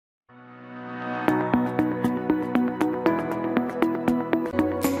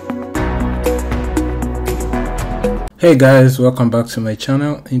Hey guys, welcome back to my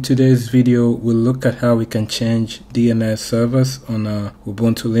channel. In today's video, we'll look at how we can change DNS servers on a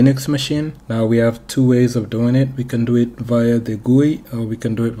Ubuntu Linux machine. Now we have two ways of doing it. We can do it via the GUI or we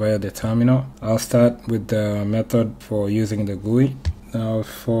can do it via the terminal. I'll start with the method for using the GUI. Now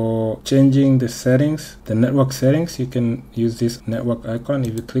for changing the settings, the network settings, you can use this network icon.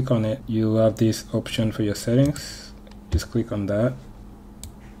 If you click on it, you'll have this option for your settings. Just click on that.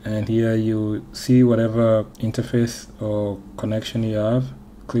 And here you see whatever interface or connection you have.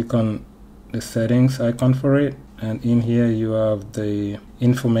 Click on the settings icon for it, and in here you have the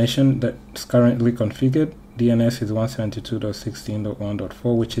information that's currently configured. DNS is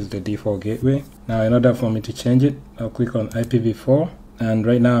 172.16.1.4, which is the default gateway. Now in order for me to change it, I'll click on IPv4, and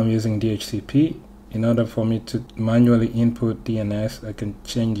right now I'm using DHCP. In order for me to manually input DNS, I can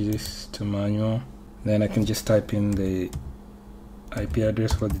change this to manual. Then I can just type in the IP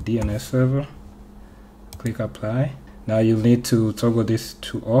address for the DNS server, click apply. Now you'll need to toggle this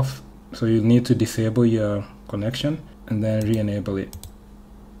to off, so you'll need to disable your connection and then re-enable it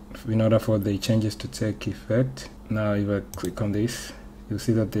in order for the changes to take effect. Now if I click on this, you'll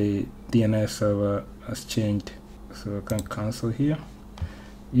see that the DNS server has changed, so I can cancel here.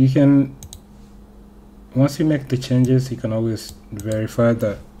 You can, once you make the changes, you can always verify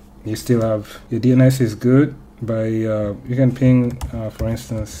that you still have your DNS is good by you can ping for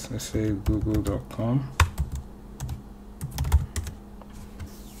instance, let's say google.com,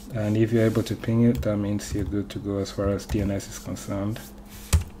 and if you're able to ping it, that means you're good to go as far as DNS is concerned.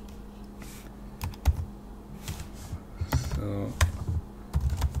 So,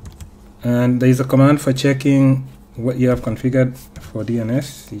 and there is a command for checking what you have configured for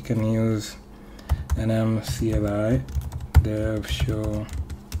DNS. You can use nmcli dev show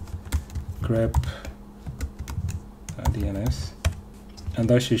grep DNS, and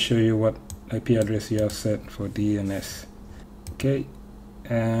that should show you what IP address you have set for DNS. Okay,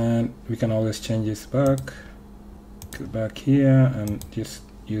 and we can always change this back. Go back here and just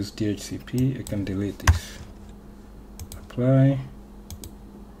use DHCP. I can delete this. Apply,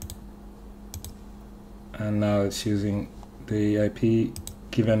 and now it's using the IP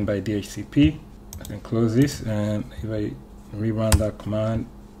given by DHCP. I can close this, and if I rerun that command,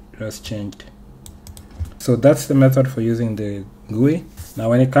 it has changed. So that's the method for using the GUI. Now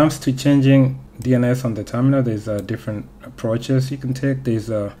when it comes to changing DNS on the terminal, there's different approaches you can take. There's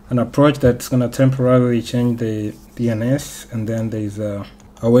an approach that's going to temporarily change the DNS, and then there's a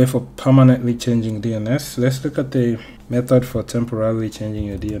way for permanently changing DNS. Let's look at the method for temporarily changing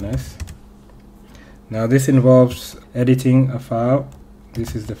your DNS. Now this involves editing a file.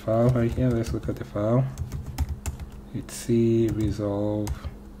 This is the file right here. Let's look at the file. It's C resolve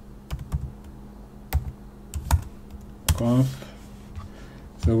conf.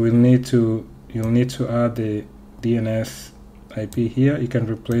 So you'll need to add the DNS IP here. You can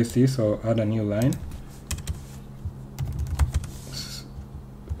replace this or add a new line.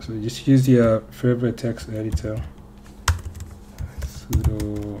 So just use your favorite text editor,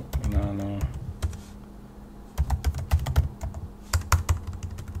 sudo nano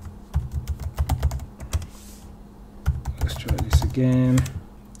let's try this again.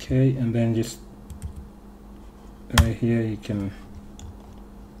 Okay, and then just right here you can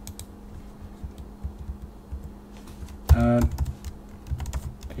add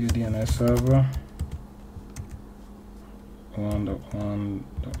your DNS server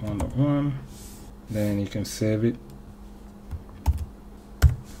 1.1.1.1, then you can save it,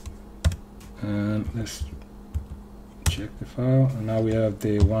 and let's check the file, and now we have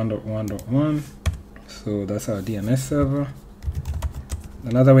the 1.1.1. so that's our DNS server.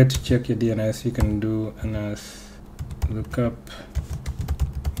 Another way to check your DNS, you can do ns lookup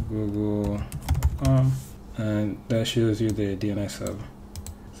google.com, and that shows you the DNS server.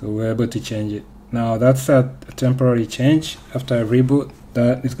 So we're able to change it. Now that's a temporary change. After I reboot,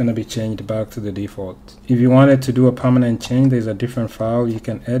 that is going to be changed back to the default. If you wanted to do a permanent change, there's a different file you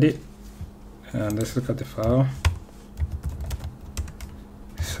can edit, and let's look at the file.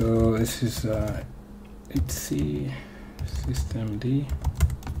 So this is it's C systemd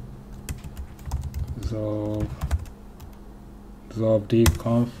resolve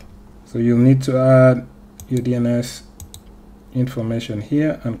dconf. So you'll need to add your DNS information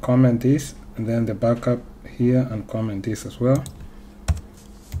here and comment this, and then the backup here and comment this as well.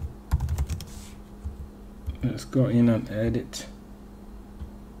 Let's go in and edit.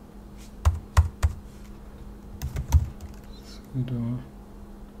 Sudo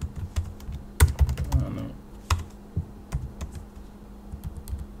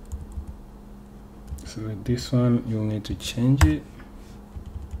So with this one, you'll need to change it.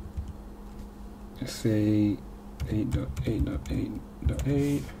 Let's say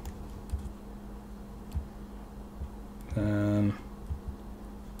 8.8.8.8, and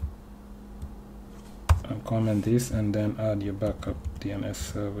I'll comment this and then add your backup DNS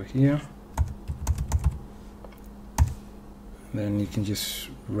server here. Then you can just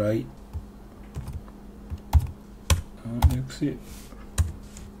write exit,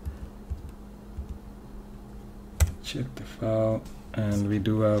 check the file, and we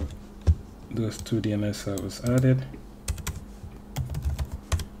do have those two DNS servers added.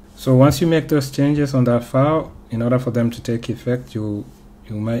 So once you make those changes on that file, in order for them to take effect, you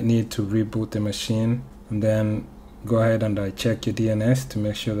might need to reboot the machine and then go ahead and check your DNS to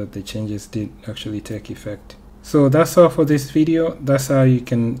make sure that the changes did actually take effect. So that's all for this video. That's how you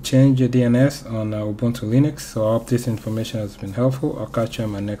can change your DNS on Ubuntu Linux. So I hope this information has been helpful. I'll catch you in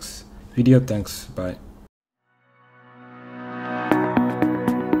my next video. Thanks. Bye.